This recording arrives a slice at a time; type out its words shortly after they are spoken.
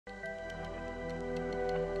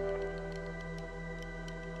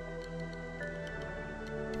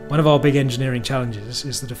One of our big engineering challenges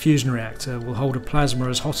is that a fusion reactor will hold a plasma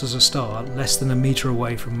as hot as a star less than a metre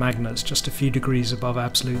away from magnets just a few degrees above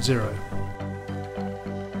absolute zero.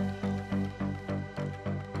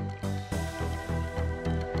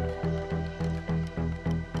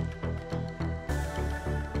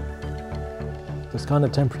 The kind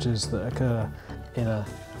of temperatures that occur in a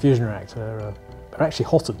fusion reactor are actually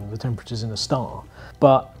hotter than the temperatures in a star,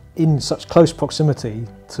 but in such close proximity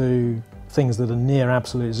to things that are near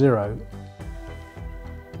absolute zero.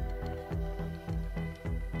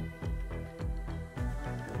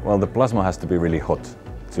 Well, the plasma has to be really hot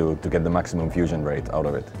to get the maximum fusion rate out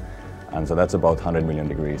of it, and so that's about 100 million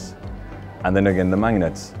degrees. And then again, the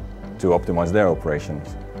magnets, to optimize their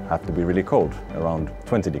operations, have to be really cold, around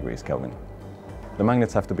 20 degrees Kelvin. The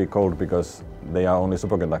magnets have to be cold because they are only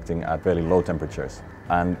superconducting at fairly low temperatures.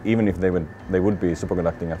 And even if they would be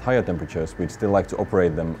superconducting at higher temperatures, we'd still like to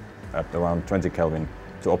operate them at around 20 Kelvin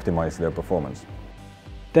to optimize their performance.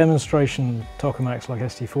 Demonstration tokamaks like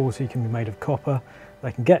ST40 can be made of copper.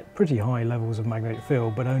 They can get pretty high levels of magnetic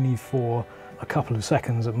field, but only for a couple of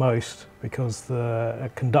seconds at most, because the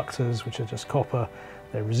conductors, which are just copper,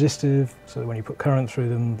 they're resistive, so that when you put current through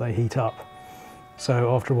them, they heat up.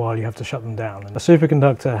 So after a while you have to shut them down. And a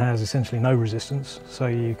superconductor has essentially no resistance, so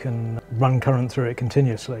you can run current through it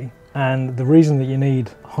continuously. And the reason that you need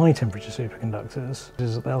high temperature superconductors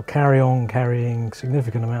is that they'll carry on carrying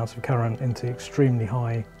significant amounts of current into extremely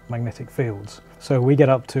high magnetic fields. So we get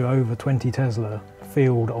up to over 20 Tesla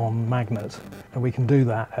field on magnet, and we can do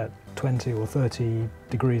that at 20 or 30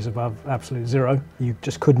 degrees above absolute zero. You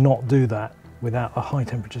just could not do that without a high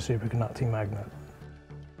temperature superconducting magnet.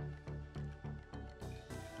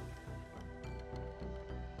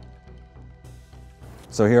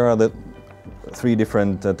 So here are the three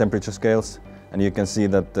different temperature scales, and you can see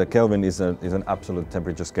that Kelvin is an absolute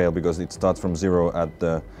temperature scale because it starts from zero at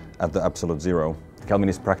the absolute zero. Kelvin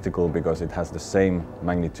is practical because it has the same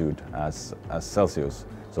magnitude as Celsius.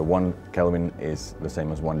 So 1 Kelvin is the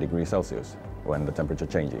same as 1 degree Celsius when the temperature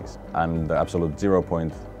changes. And the absolute 0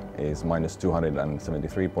 point is minus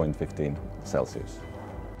 273.15 Celsius.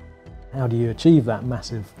 How do you achieve that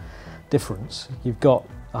massive difference? You've got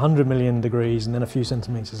 100 million degrees, and then a few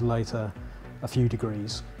centimetres later, a few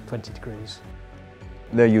degrees, 20 degrees.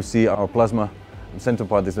 There you see our plasma. The center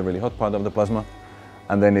part is the really hot part of the plasma,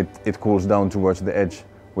 and then it cools down towards the edge,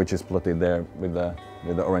 which is plotted there with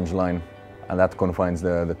the orange line, and that confines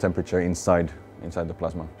the temperature inside the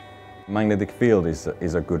plasma. Magnetic field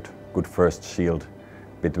is a good first shield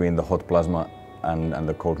between the hot plasma and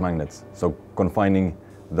the cold magnets. So confining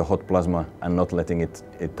the hot plasma and not letting it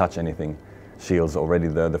touch anything shields already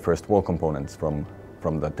the first wall components from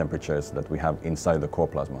the temperatures that we have inside the core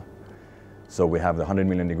plasma. So we have the 100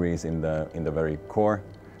 million degrees in the very core.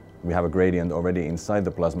 We have a gradient already inside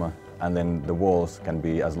the plasma, and then the walls can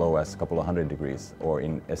be as low as a couple of 100 degrees, or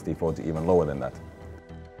in ST40 even lower than that.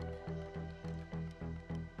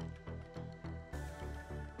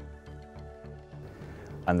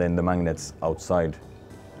 And then the magnets outside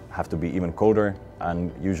have to be even colder,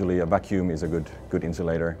 and usually a vacuum is a good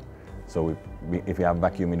insulator. So if we have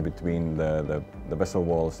vacuum in between the vessel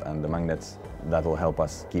walls and the magnets, that will help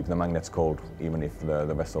us keep the magnets cold, even if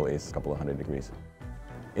the vessel is a couple of 100 degrees.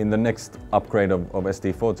 In the next upgrade of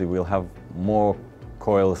ST40, we'll have more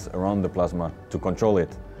coils around the plasma to control it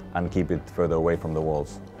and keep it further away from the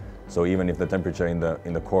walls. So even if the temperature in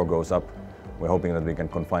the core goes up, we're hoping that we can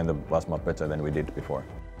confine the plasma better than we did before.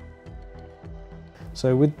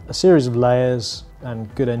 So with a series of layers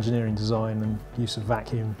and good engineering design and use of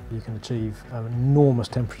vacuum, you can achieve an enormous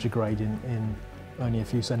temperature gradient in only a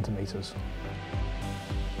few centimetres.